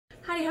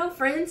Howdy ho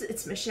friends,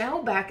 it's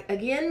Michelle back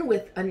again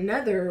with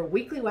another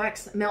weekly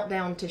wax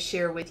meltdown to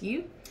share with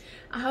you.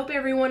 I hope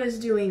everyone is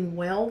doing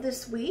well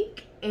this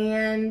week,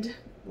 and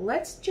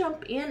let's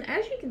jump in.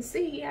 As you can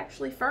see,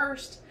 actually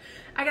first,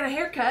 I got a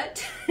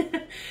haircut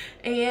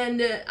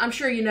and I'm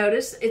sure you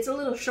noticed it's a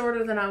little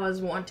shorter than I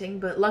was wanting,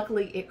 but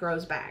luckily it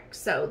grows back,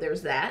 so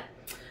there's that.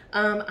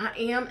 I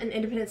am an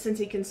independent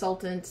Scentsy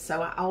consultant,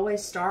 so I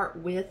always start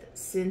with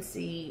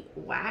Scentsy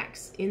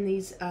wax in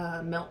these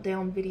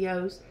meltdown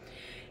videos.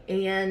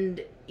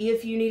 And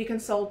if you need a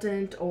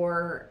consultant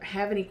or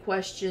have any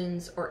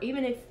questions, or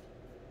even if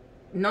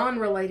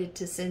non-related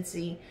to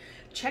Scentsy,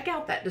 check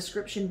out that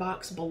description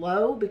box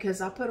below, because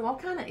I put all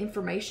kind of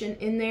information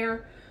in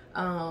there,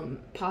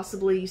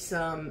 possibly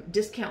some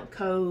discount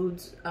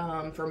codes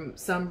from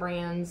some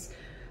brands.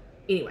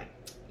 Anyway,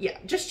 yeah,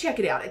 just check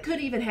it out. It could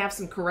even have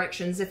some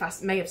corrections if I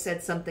may have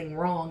said something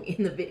wrong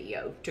in the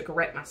video to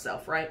correct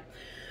myself, right?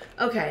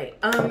 Okay,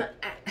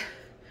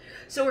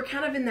 so we're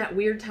kind of in that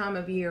weird time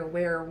of year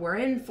where we're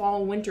in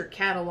fall winter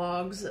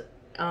catalogs,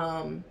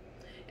 and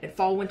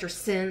fall winter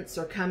scents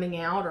are coming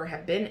out or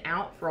have been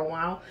out for a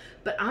while.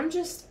 But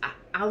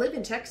I live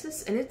in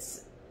Texas, and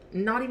it's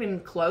not even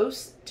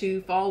close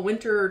to fall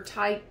winter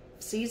type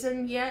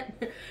season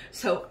yet.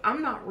 So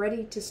I'm not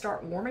ready to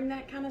start warming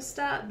that kind of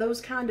stuff,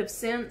 those kind of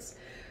scents.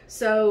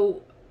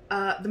 So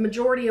the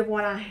majority of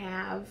what I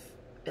have,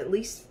 at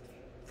least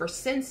for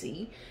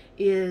Scentsy,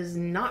 is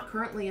not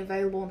currently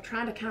available. I'm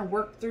trying to kind of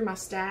work through my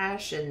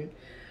stash and,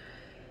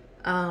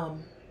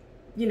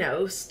 you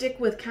know, stick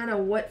with kind of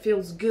what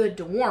feels good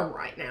to warm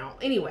right now.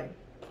 Anyway,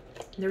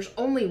 there's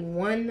only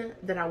one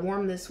that I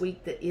warmed this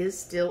week that is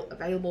still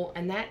available,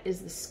 and that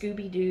is the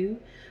Scooby-Doo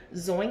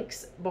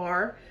Zoinks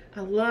bar. I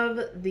love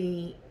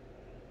the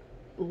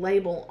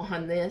label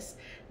on this.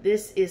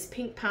 This is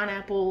pink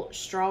pineapple,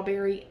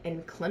 strawberry,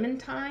 and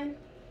clementine.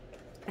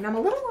 And I'm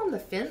a little on the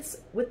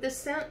fence with this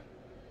scent.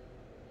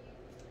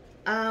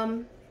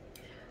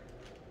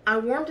 I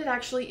warmed it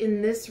actually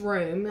in this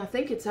room. I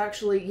think it's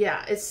actually,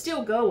 yeah, it's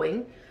still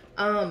going.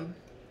 And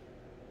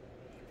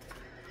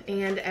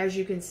as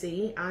you can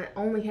see, I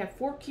only have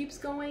 4 cubes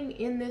going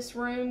in this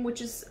room,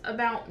 which is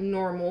about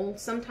normal.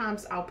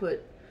 Sometimes I'll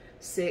put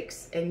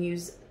 6 and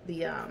use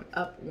the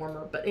up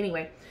warmer. But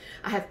anyway,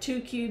 I have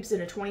 2 cubes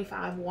in a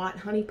 25-watt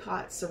honey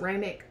pot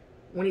ceramic,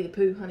 Winnie the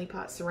Pooh honey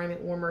pot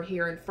ceramic warmer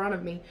here in front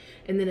of me,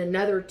 and then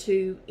another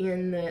 2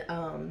 in the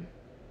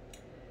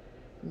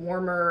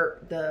warmer,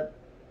 the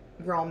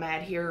Raw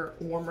Mad Here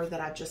warmer that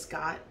I just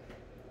got.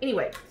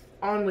 Anyway,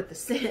 on with the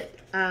scent.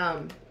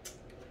 I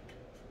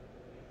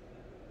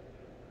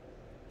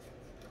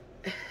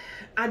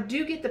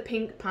do get the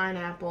pink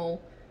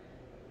pineapple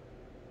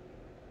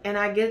and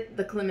I get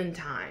the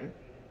clementine,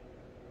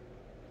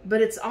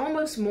 but it's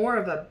almost more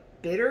of a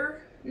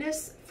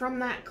bitterness from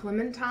that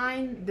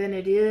clementine than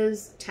it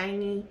is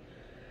tangy,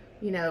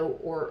 you know,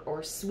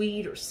 or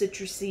sweet or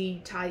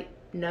citrusy type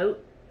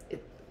note.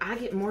 I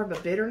get more of a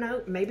bitter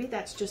note. Maybe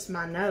that's just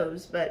my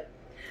nose, but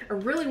I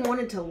really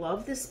wanted to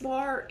love this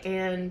bar,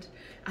 and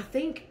I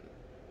think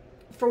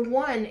for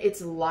one,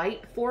 it's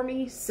light for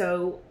me,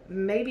 so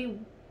maybe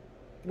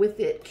with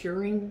it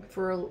curing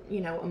for, you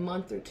know, a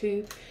month or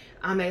 2,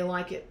 I may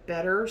like it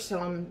better. So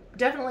I'm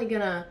definitely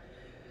gonna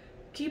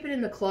keep it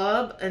in the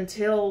club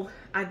until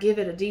I give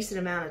it a decent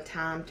amount of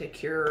time to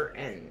cure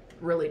and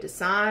really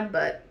decide.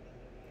 But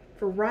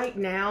for right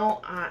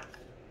now,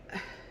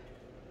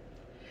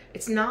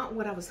 it's not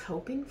what I was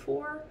hoping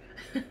for.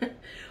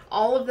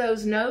 All of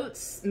those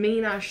notes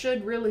mean I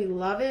should really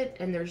love it,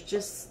 and there's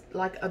just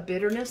like a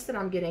bitterness that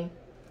I'm getting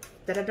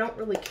that I don't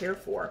really care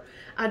for.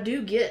 I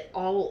do get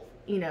all,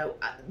 you know,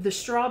 the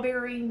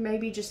strawberry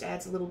maybe just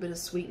adds a little bit of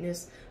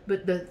sweetness,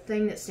 but the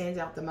thing that stands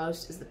out the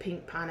most is the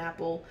pink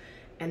pineapple,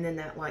 and then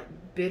that like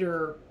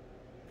bitter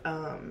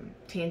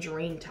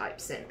tangerine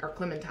type scent, or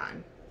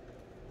clementine.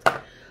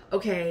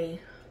 Okay,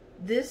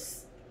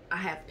 this, I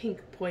have pink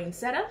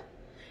poinsettia.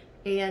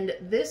 And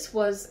this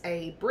was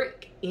a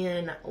brick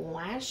in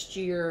last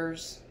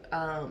year's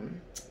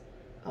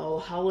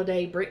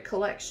holiday brick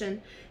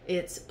collection.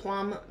 It's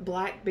plum,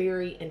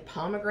 blackberry, and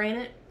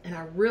pomegranate. And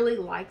I really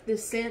like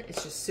this scent.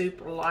 It's just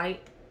super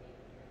light.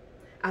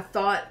 I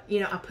thought,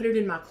 you know, I put it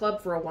in my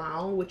club for a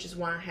while, which is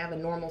why I have a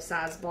normal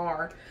size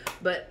bar.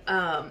 But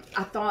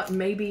I thought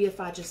maybe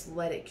if I just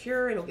let it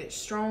cure, it'll get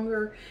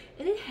stronger.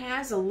 And it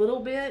has a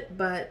little bit,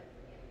 but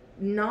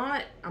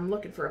not, I'm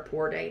looking for a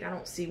pour date, I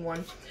don't see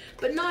one,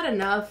 but not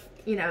enough,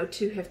 you know,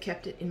 to have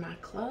kept it in my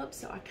club.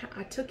 So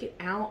I took it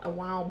out a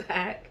while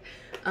back,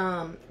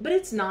 but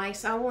it's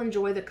nice. I will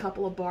enjoy the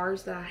couple of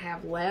bars that I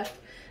have left.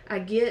 I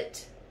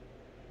get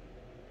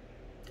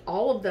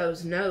all of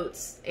those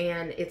notes,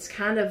 and it's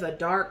kind of a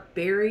dark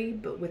berry,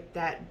 but with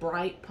that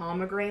bright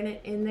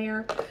pomegranate in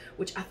there,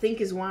 which I think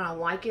is why I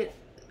like it,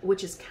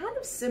 which is kind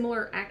of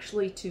similar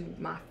actually to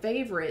my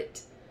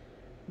favorite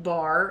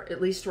bar,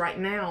 at least right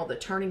now. The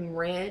Turning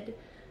Red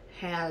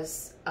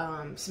has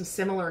some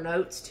similar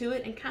notes to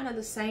it and kind of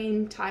the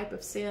same type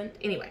of scent.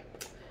 Anyway,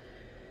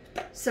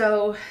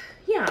 So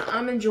yeah,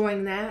 I'm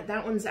enjoying that.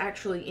 That one's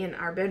actually in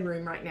our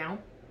bedroom right now.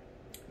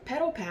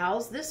 Petal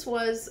Pals, this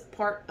was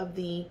part of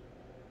the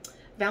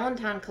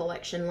Valentine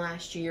collection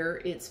last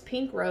year. It's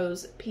Pink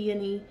Rose,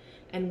 Peony,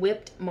 and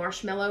Whipped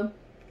Marshmallow.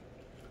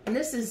 And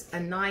this is a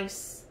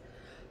nice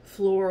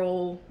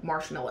floral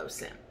marshmallow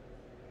scent.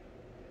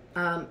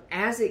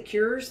 As it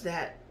cures,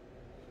 that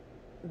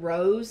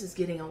rose is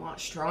getting a lot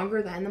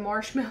stronger than the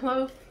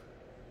marshmallow.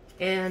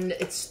 And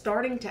it's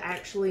starting to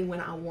actually,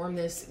 when I warm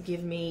this,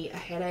 give me a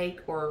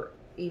headache or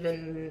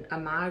even a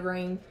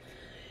migraine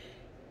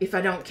if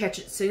I don't catch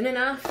it soon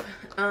enough.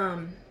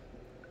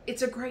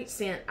 It's a great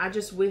scent. I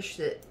just wish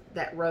that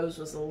that rose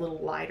was a little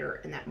lighter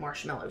and that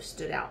marshmallow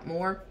stood out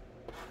more.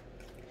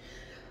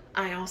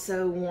 I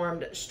also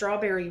warmed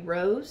Strawberry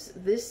Rose.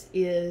 This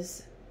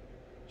is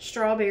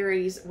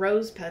strawberries,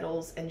 rose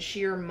petals, and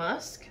sheer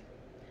musk.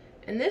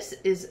 And this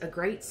is a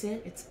great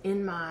scent. It's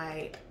in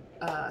my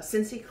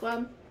Scentsy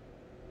Club.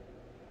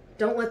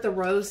 Don't let the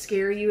rose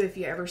scare you if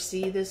you ever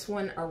see this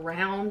one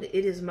around.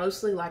 It is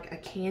mostly like a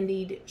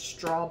candied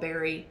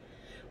strawberry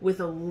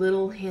with a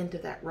little hint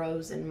of that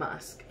rose and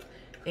musk,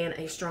 and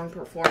a strong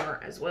performer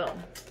as well.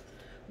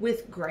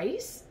 With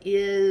Grace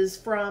is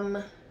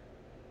from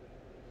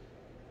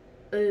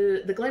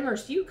the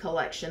Glamorous You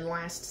collection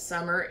last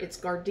summer. It's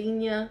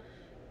Gardenia,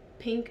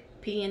 Pink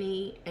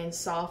Peony, and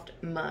Soft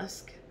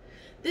Musk.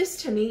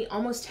 This to me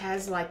almost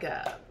has like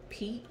a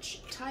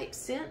peach type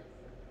scent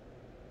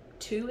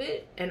to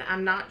it, and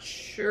I'm not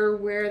sure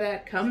where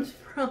that comes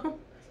from.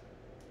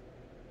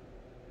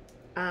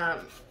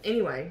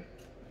 Anyway,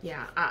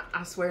 yeah,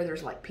 I swear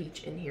there's like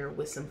peach in here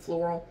with some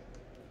floral.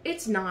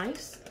 It's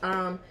nice.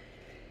 I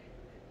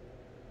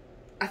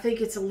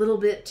think it's a little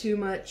bit too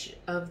much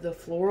of the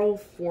floral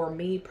for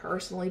me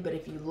personally, but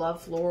if you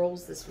love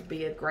florals, this would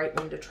be a great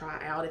one to try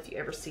out if you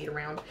ever see it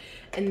around.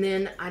 And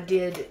then I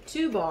did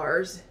 2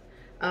 bars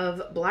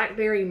of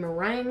Blackberry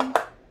Meringue.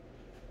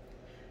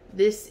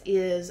 This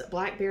is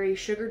Blackberry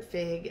Sugared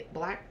Fig,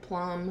 Black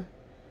Plum,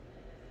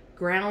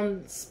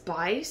 Ground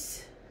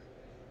Spice.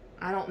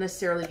 I don't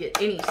necessarily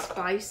get any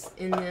spice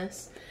in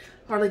this.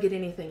 Hardly get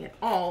anything at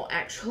all,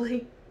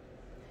 actually.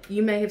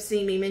 You may have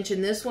seen me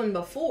mention this one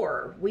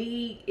before.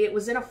 It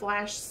was in a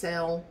flash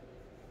sale.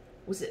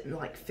 Was it in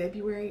like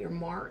February or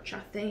March,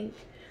 I think?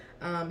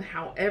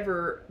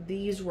 However,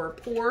 these were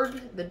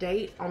poured. The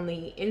date on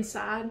the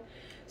inside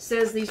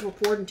says these were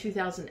poured in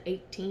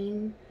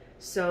 2018.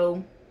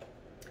 So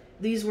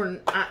these were,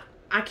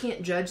 I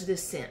can't judge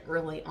this scent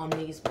really on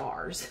these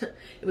bars.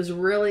 It was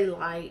really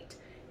light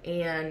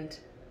and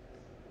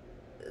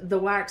the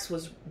wax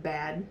was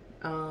bad.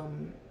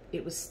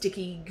 It was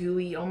sticky,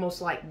 gooey,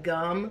 almost like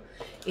gum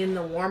in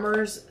the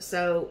warmers.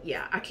 So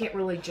yeah, I can't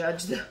really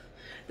judge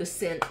the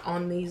scent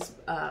on these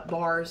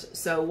bars.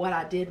 So what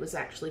I did was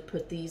actually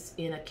put these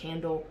in a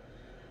candle,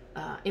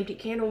 empty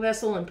candle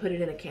vessel, and put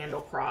it in a candle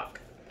crock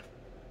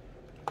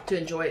to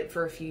enjoy it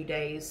for a few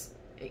days.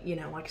 You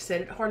know, like I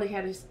said, it hardly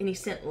had any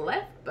scent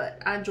left,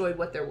 but I enjoyed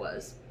what there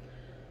was.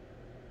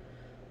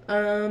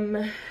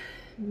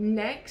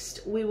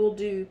 Next, we will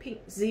do Pink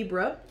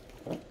Zebra.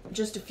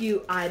 Just a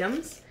few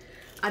items.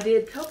 I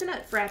did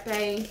Coconut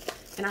Frappe,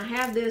 and I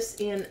have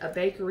this in a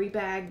bakery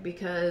bag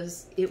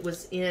because it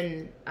was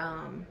in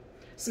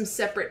some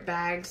separate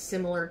bags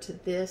similar to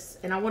this,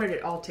 and I wanted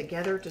it all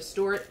together to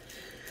store it.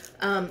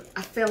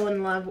 I fell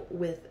in love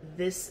with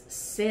this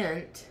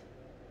scent,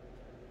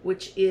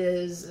 which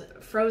is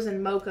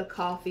frozen mocha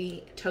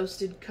coffee,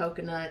 toasted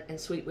coconut, and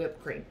sweet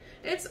whipped cream.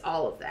 It's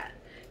all of that.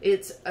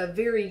 It's a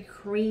very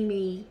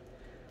creamy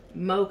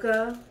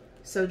mocha,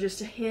 so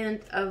just a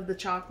hint of the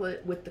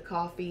chocolate with the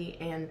coffee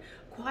and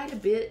quite a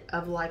bit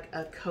of like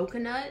a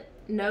coconut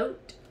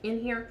note in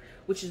here,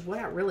 which is what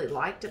I really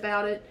liked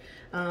about it.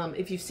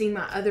 If you've seen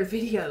my other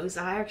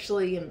videos, I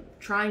actually am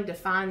trying to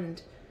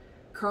find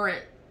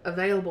current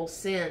available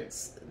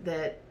scents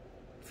that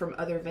from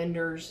other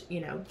vendors,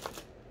 you know.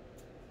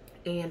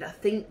 And I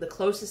think the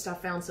closest I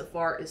found so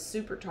far is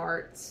Super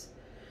Tarts.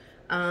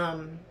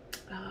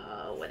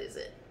 What is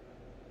it?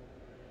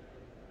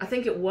 I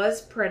think it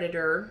was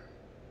Predator.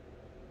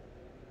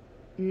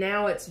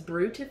 Now it's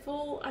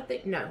Brutiful, I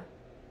think. No.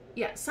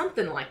 Yeah,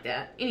 something like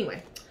that.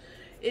 Anyway,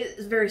 it's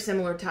a very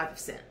similar type of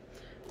scent.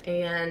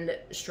 And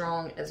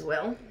strong as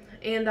well.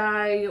 And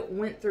I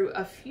went through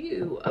a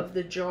few of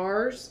the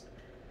jars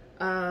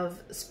of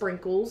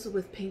sprinkles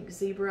with Pink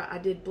Zebra. I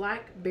did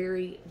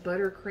Blackberry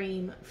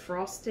Buttercream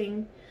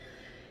Frosting.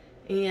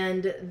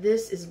 And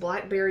this is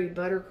Blackberry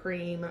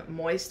Buttercream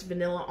Moist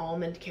Vanilla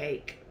Almond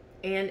Cake.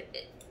 And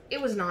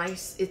it was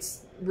nice.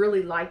 It's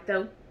really light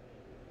though.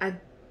 I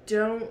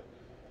don't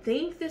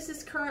think this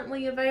is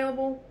currently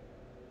available.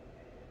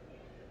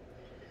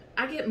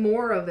 I get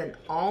more of an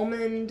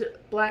almond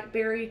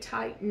blackberry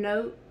type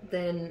note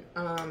than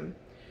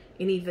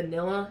any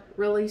vanilla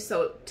really.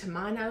 So to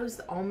my nose,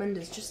 the almond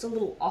is just a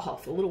little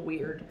off, a little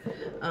weird.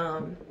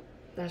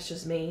 That's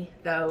just me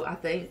though, I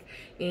think.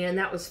 And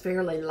that was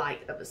fairly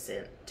light of a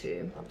scent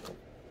too.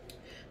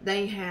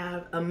 They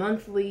have a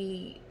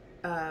monthly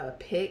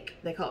pick.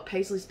 They call it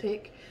Paisley's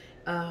Pick.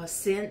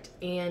 scent,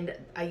 and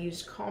I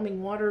used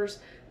Calming Waters.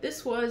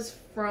 This was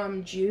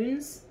from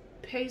June's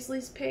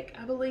Paisley's Pick,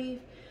 I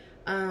believe.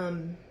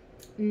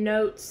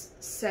 Notes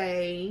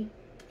say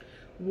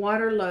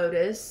water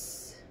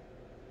lotus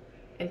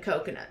and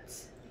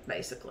coconuts,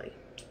 basically.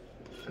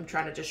 I'm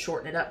trying to just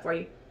shorten it up for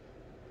you.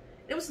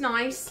 It was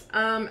nice.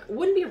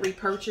 Wouldn't be a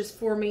repurchase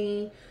for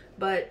me,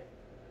 but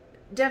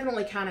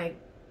definitely kind of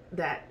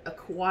that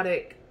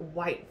aquatic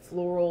white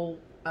floral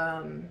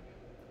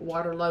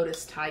water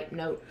lotus type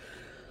note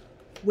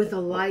with a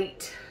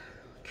light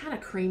kind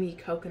of creamy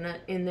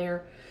coconut in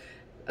there.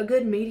 A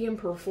good medium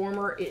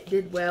performer. It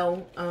did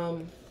well.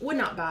 Would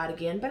not buy it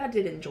again, but I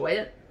did enjoy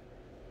it.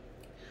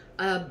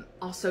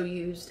 Also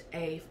used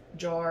a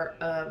jar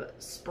of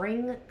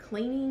spring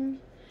cleaning,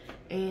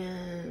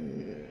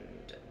 and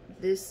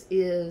this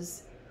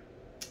is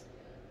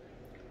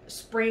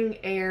spring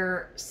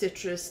air,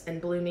 citrus,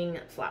 and blooming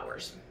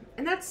flowers.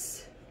 And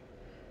that's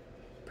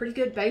pretty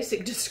good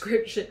basic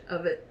description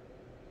of it.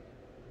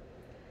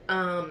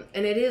 And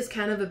it is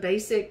kind of a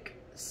basic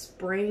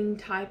spring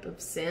type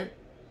of scent.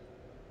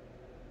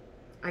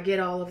 I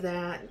get all of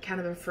that, kind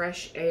of a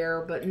fresh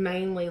air, but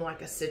mainly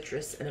like a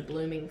citrus and a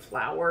blooming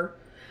flower.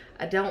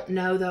 I don't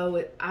know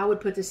though, I would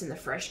put this in the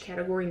fresh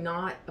category,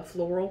 not a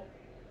floral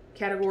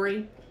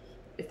category,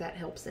 if that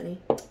helps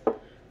any.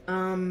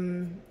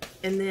 And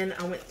then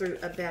I went through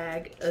a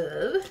bag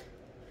of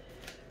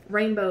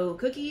rainbow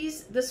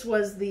cookies. This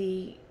was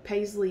the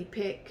Paisley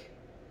pick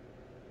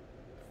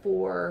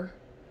for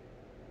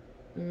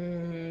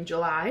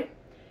July.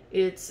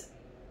 It's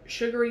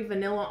sugary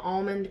vanilla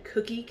almond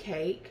cookie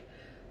cake,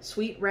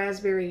 sweet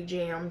raspberry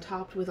jam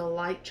topped with a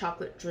light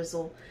chocolate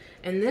drizzle.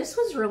 And this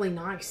was really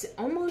nice. It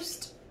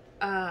almost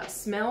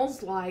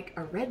smells like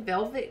a red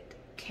velvet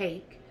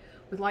cake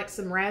with like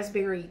some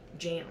raspberry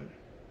jam.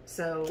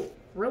 So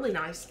really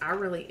nice. I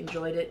really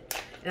enjoyed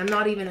it. And I'm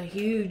not even a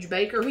huge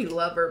bakery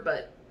lover,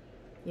 but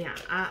yeah,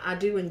 I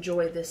do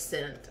enjoy this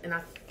scent. And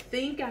I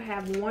think I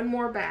have one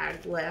more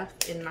bag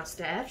left in my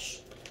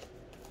stash.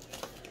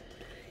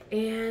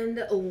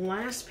 And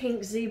last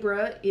pink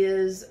zebra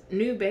is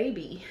New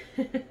Baby.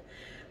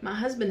 My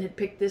husband had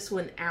picked this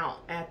one out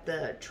at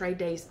the Trade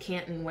Days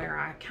Canton, where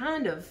I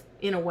kind of,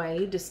 in a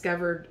way,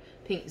 discovered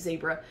pink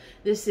zebra.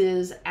 This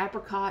is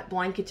apricot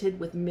blanketed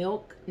with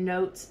milk,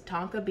 notes,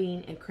 tonka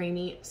bean, and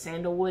creamy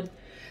sandalwood.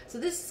 So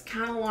this is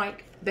kind of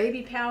like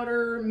baby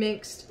powder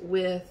mixed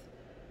with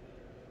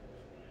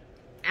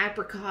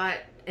apricot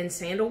and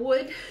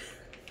sandalwood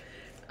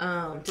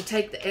to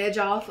take the edge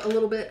off a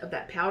little bit of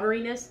that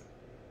powderiness.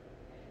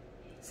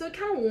 So it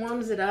kind of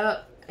warms it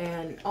up,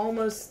 and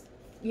almost,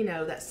 you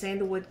know, that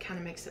sandalwood kind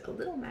of makes it a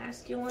little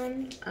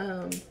masculine.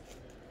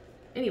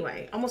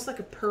 Anyway, almost like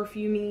a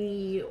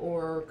perfumey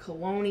or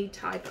cologne-y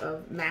type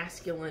of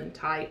masculine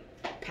type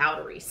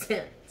powdery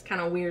scent. It's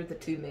kind of weird, the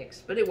two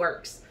mixed, but it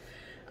works.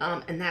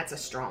 And that's a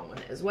strong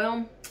one as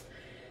well.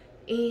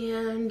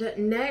 And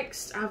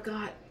next I've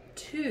got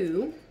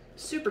two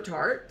Super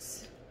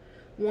Tarts.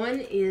 One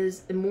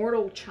is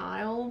Immortal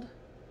Child,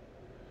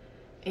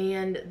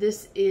 and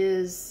this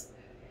is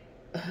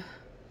I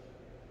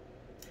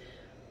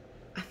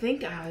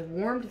think I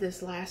warmed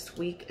this last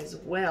week as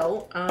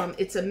well.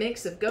 It's a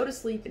mix of Go to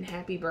Sleep and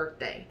Happy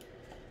Birthday.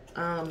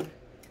 And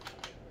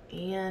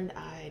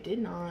I did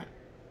not.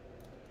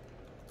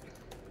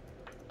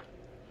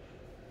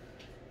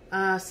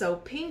 So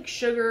pink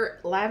sugar,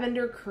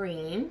 lavender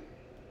cream.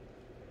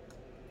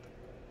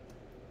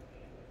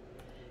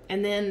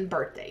 And then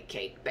birthday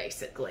cake,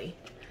 basically.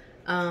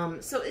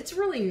 So it's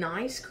really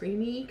nice,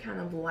 creamy, kind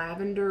of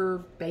lavender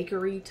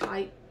bakery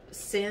type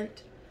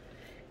scent.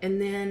 And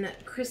then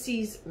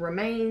Chrissy's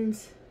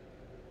Remains,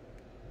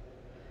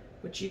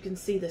 which you can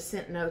see the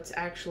scent notes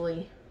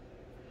actually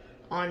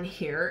on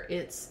here.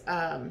 It's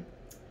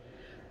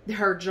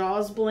her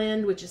Jaws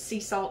blend, which is sea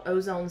salt,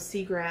 ozone,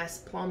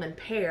 seagrass, plum, and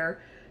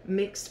pear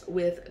mixed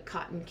with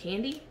cotton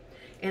candy.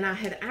 And I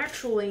had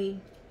actually,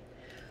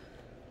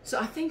 so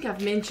I think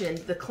I've mentioned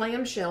the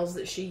clamshells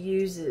that she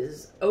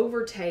uses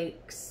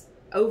overpowers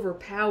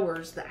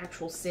the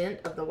actual scent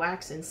of the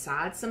wax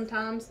inside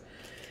sometimes.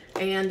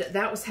 And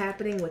that was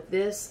happening with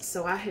this,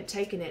 so I had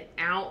taken it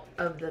out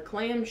of the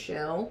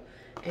clamshell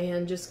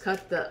and just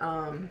cut the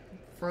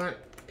front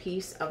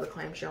piece of the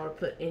clamshell to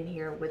put in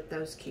here with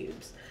those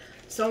cubes.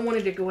 So I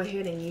wanted to go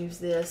ahead and use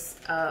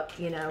this,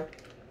 you know,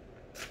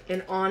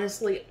 and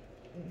honestly,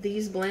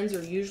 these blends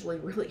are usually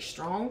really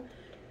strong,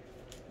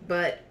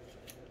 but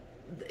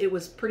it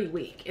was pretty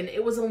weak. And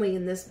it was only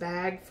in this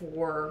bag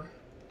for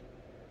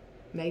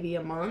maybe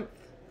a month.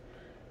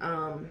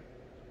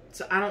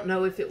 So I don't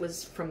know if it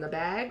was from the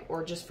bag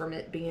or just from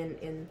it being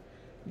in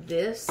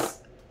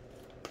this.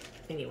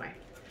 Anyway,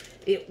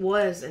 it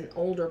was an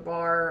older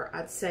bar.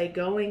 I'd say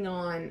going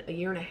on a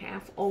 1.5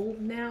 years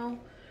old now.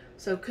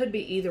 So it could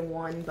be either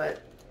one,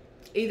 but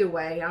either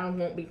way, I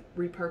won't be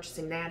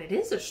repurchasing that. It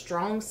is a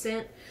strong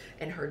scent,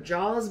 and her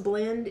Jaws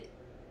blend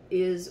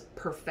is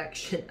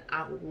perfection.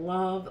 I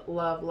love,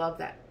 love, love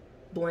that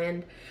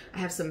blend. I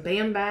have some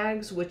Bam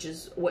bags, which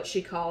is what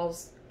she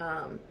calls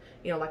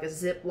you know, like a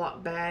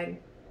Ziploc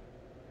bag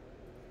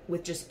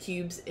with just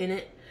cubes in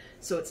it,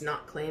 so it's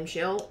not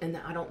clamshell, and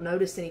I don't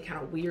notice any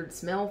kind of weird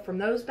smell from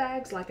those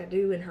bags like I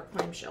do in her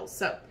clamshells.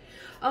 So,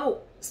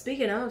 oh,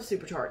 speaking of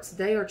Super Tarts,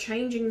 they are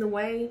changing the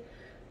way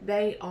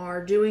they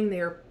are doing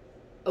their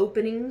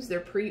openings, their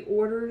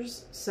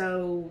pre-orders,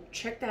 so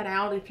check that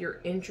out if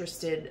you're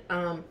interested.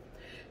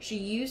 She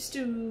used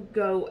to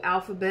go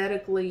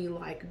alphabetically,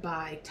 like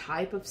by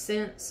type of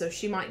scent, so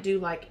she might do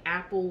like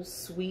apple,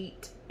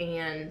 sweet,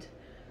 and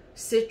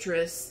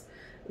citrus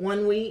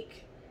one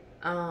week,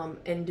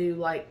 and do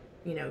like,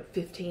 you know,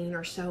 15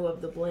 or so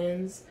of the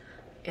blends,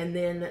 and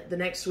then the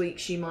next week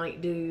she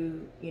might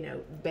do, you know,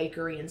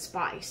 bakery and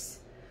spice.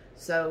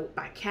 So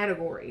by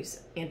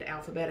categories and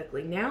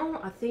alphabetically.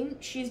 Now I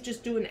think she's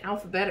just doing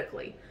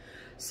alphabetically.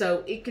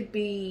 So it could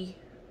be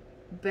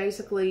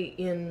basically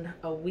in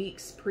a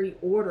week's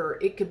pre-order,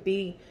 it could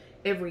be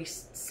every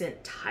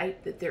scent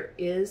type that there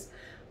is.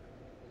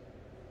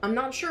 I'm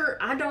not sure.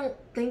 I don't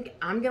think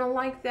I'm gonna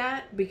like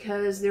that,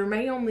 because there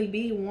may only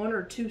be 1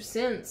 or 2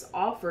 scents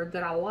offered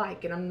that I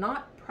like, and I'm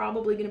not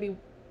probably gonna be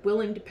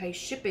willing to pay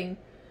shipping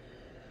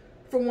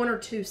for 1 or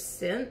 2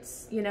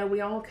 scents. You know,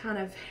 we all kind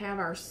of have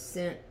our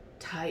scent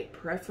type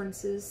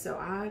preferences, so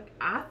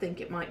I think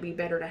it might be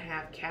better to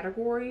have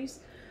categories.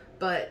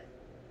 But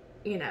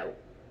you know,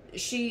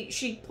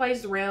 she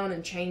plays around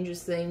and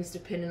changes things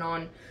depending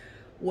on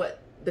what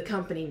the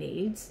company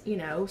needs, you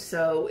know.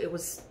 So it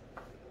was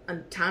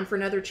time for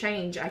another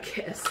change, I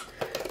guess.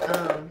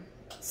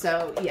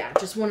 So yeah,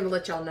 just wanted to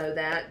let y'all know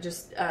that.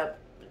 Just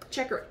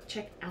check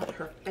out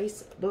her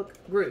Facebook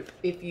group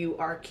if you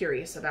are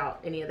curious about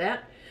any of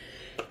that.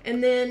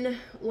 And then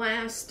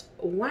last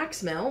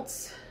wax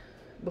melts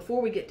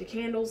before we get to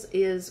candles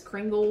is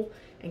Kringle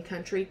and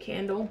Country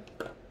Candle.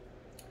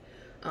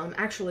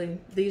 Actually,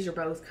 these are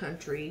both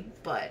country,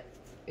 but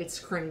it's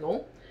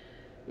Kringle.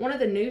 One of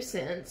the new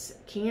scents,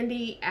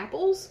 Candy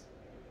Apples.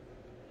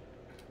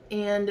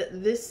 And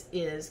this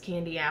is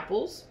Candy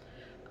Apples.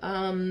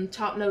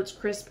 Top notes,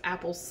 crisp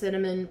apple,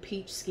 cinnamon,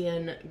 peach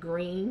skin,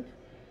 green.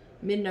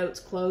 Mid notes,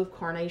 clove,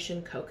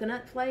 carnation,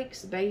 coconut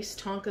flakes. Base,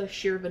 tonka,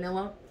 sheer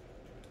vanilla.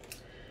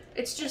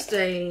 It's just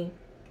a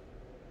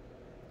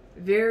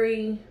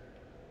very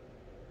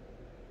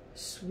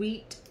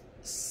sweet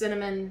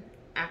cinnamon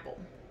apple.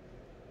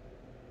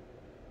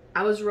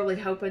 I was really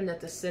hoping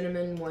that the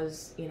cinnamon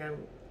was, you know,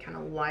 kind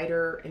of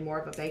lighter and more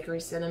of a bakery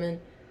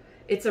cinnamon.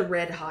 It's a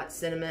red hot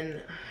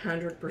cinnamon,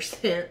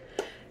 100%,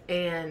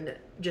 and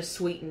just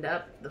sweetened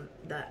up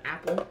the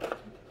apple.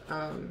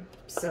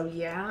 So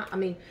yeah, I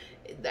mean,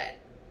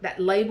 that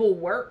label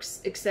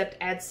works, except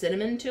add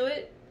cinnamon to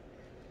it.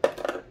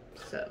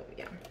 So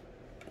yeah.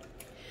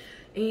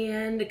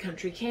 And a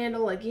Country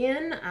Candle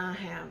again. I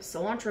have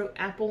cilantro,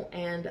 apple,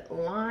 and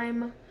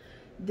lime.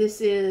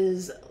 This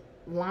is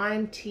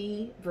lime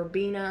tea,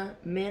 verbena,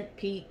 mint,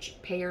 peach,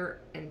 pear,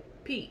 and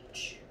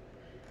peach.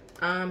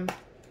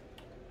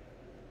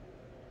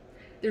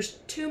 There's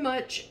too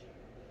much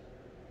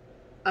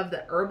of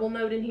the herbal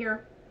note in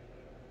here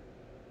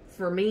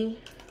for me.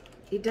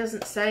 It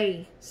doesn't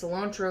say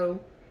cilantro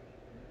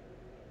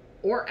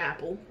or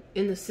apple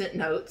in the scent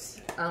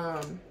notes,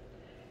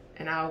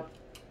 and I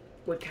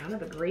would kind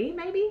of agree,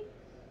 maybe.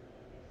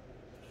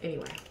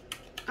 Anyway,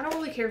 I don't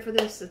really care for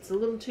this. It's a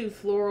little too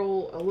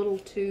floral, a little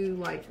too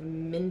like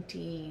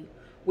minty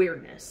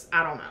weirdness.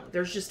 I don't know.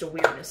 There's just a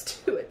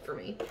weirdness to it for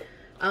me.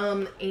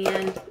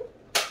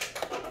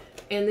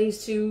 And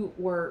these two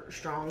were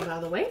strong, by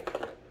the way.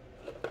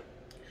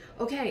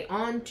 Okay,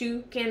 on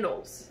to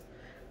candles.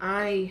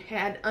 I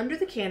had Under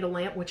the Candle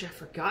Lamp, which I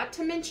forgot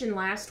to mention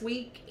last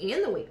week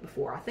and the week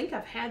before. I think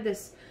I've had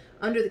this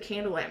Under the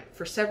Candle Lamp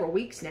for several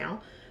weeks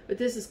now. But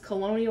this is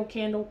Colonial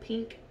Candle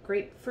Pink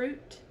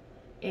Grapefruit.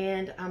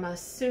 And I'm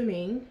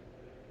assuming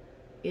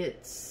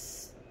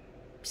it's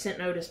scent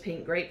note is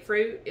pink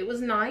grapefruit. It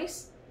was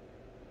nice.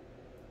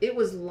 It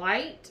was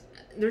light.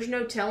 There's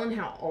no telling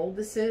how old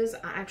this is.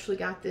 I actually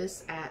got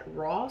this at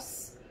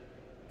Ross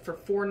for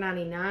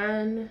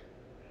 $4.99.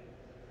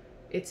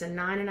 It's a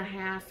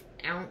 9.5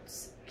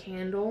 ounce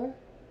candle.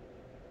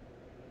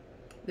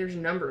 There's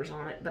numbers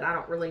on it, but I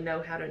don't really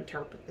know how to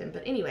interpret them.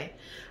 But anyway,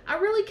 I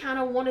really kind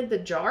of wanted the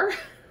jar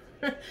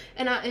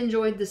and I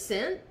enjoyed the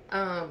scent.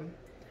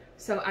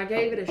 So I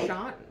gave it a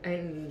shot,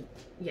 and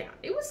yeah,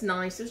 it was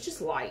nice. It was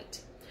just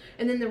light.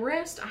 And then the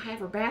rest, I have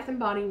her Bath &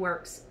 Body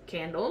Works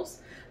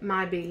candles.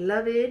 My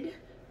beloved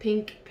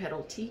Pink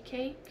Petal Tea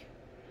Cake.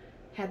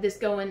 Had this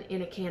going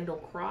in a candle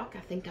crock.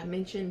 I think I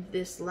mentioned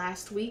this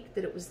last week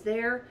that it was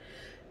there.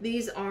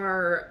 These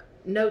are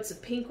notes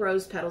of pink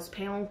rose petals,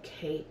 pound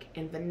cake,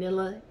 and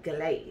vanilla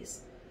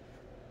glaze.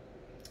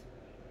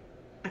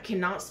 I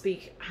cannot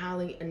speak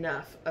highly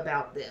enough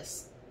about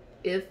this.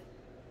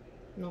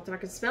 Not that I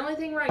can smell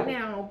anything right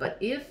now, but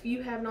if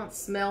you have not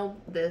smelled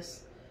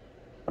this,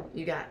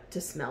 you got to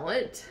smell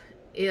it.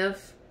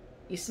 If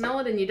you smell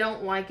it and you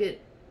don't like it,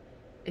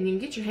 and you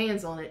can get your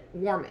hands on it,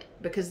 warm it.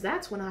 Because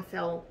that's when I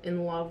fell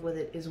in love with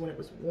it, is when it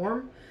was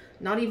warm.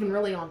 Not even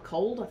really on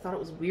cold. I thought it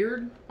was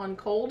weird on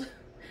cold.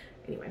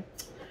 Anyway.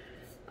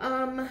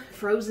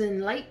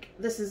 Frozen Lake.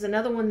 This is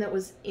another one that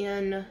was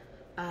in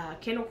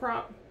Candle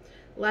Crop.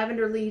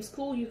 Lavender leaves,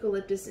 cool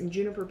eucalyptus, and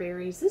juniper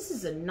berries. This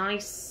is a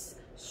nice,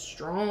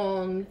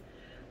 strong,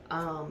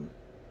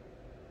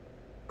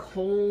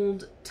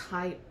 cold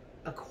type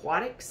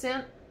aquatic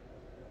scent.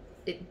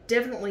 It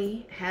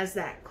definitely has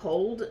that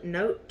cold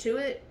note to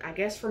it, I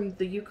guess from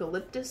the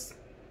eucalyptus,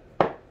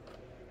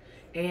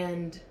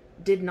 and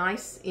did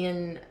nice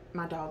in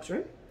my dog's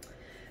room.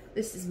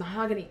 This is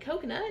Mahogany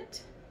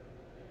Coconut.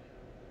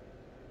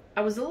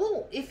 I was a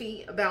little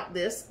iffy about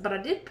this, but I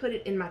did put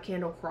it in my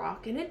Candle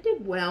Crock, and it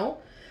did well.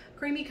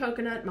 Creamy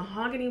Coconut,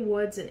 Mahogany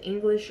Woods, and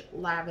English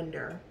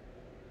Lavender.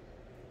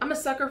 I'm a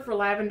sucker for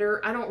lavender.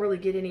 I don't really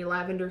get any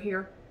lavender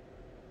here.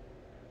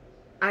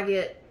 I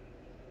get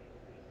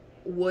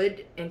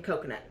wood and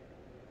coconut.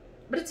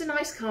 But it's a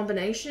nice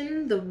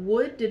combination. The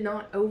wood did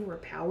not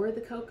overpower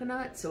the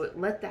coconut, so it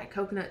let that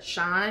coconut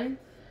shine.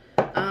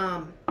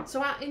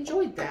 So I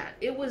enjoyed that.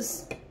 It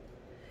was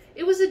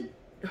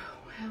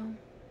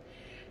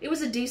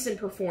a decent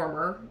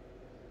performer,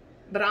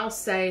 but I'll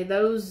say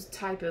those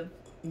type of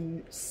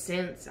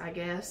scents, I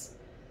guess,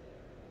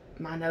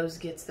 my nose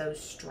gets those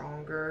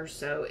stronger,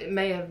 so it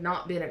may have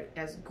not been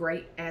as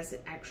great as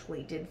it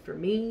actually did for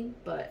me,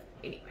 but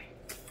anyway.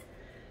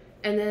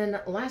 And then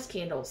last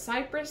candle,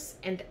 Cypress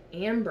and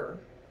Amber.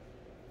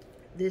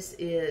 This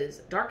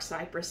is dark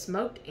cypress,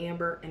 smoked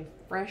amber, and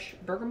fresh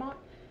bergamot.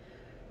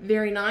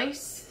 Very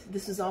nice.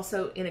 This is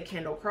also in a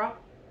Candle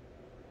Crop,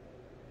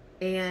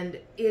 and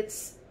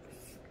it's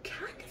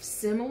kind of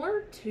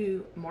similar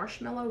to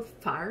Marshmallow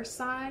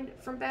Fireside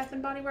from Bath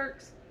 & Body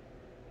Works.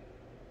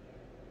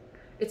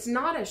 It's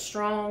not as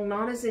strong,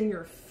 not as in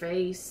your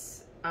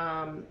face,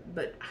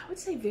 but I would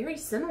say very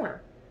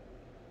similar.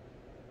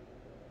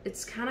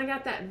 It's kind of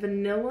got that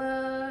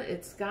vanilla,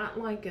 it's got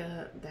like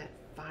that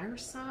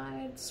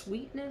fireside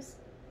sweetness.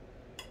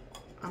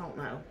 I don't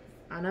know.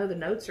 I know the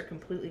notes are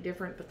completely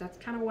different, but that's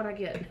kind of what I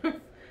get.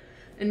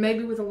 And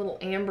maybe with a little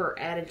amber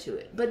added to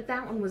it. But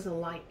that one was a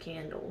light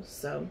candle,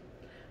 so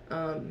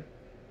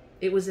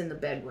it was in the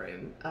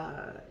bedroom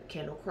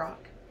Candle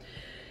Crock.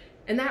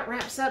 And that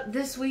wraps up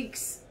this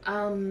week's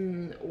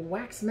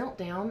Wax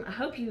Meltdown. I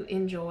hope you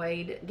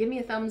enjoyed. Give me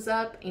a thumbs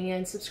up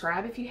and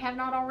subscribe if you have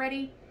not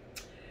already.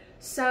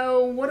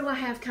 So what do I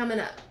have coming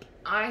up?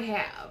 I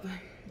have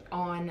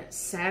on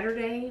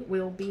Saturday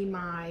will be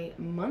my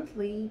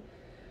monthly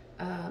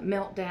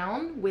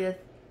meltdown with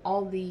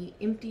all the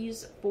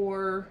empties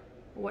for,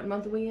 what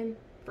month are we in?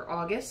 For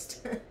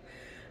August.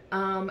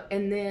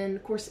 And then,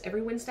 of course,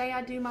 every Wednesday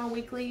I do my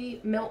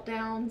weekly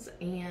meltdowns,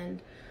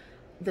 and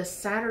the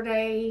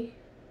Saturday,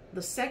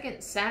 the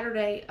second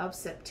Saturday of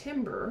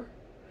September,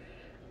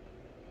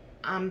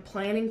 I'm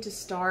planning to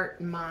start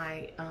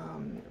my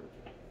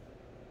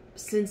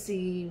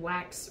Scentsy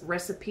wax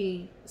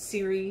recipe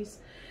series,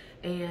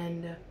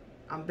 and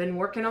I've been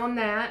working on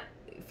that,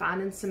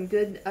 finding some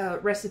good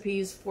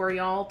recipes for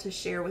y'all to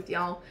share with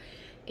y'all.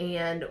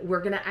 And we're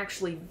going to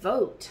actually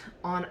vote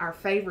on our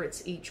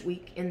favorites each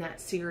week in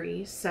that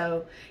series.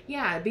 So,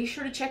 yeah, be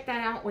sure to check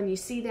that out when you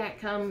see that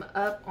come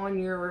up on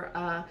your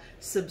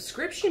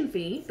subscription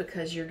feed,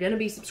 because you're going to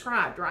be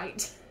subscribed,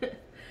 right?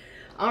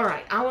 All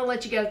right, I will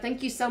let you go.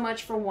 Thank you so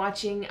much for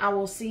watching. I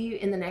will see you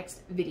in the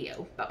next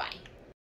video. Bye-bye.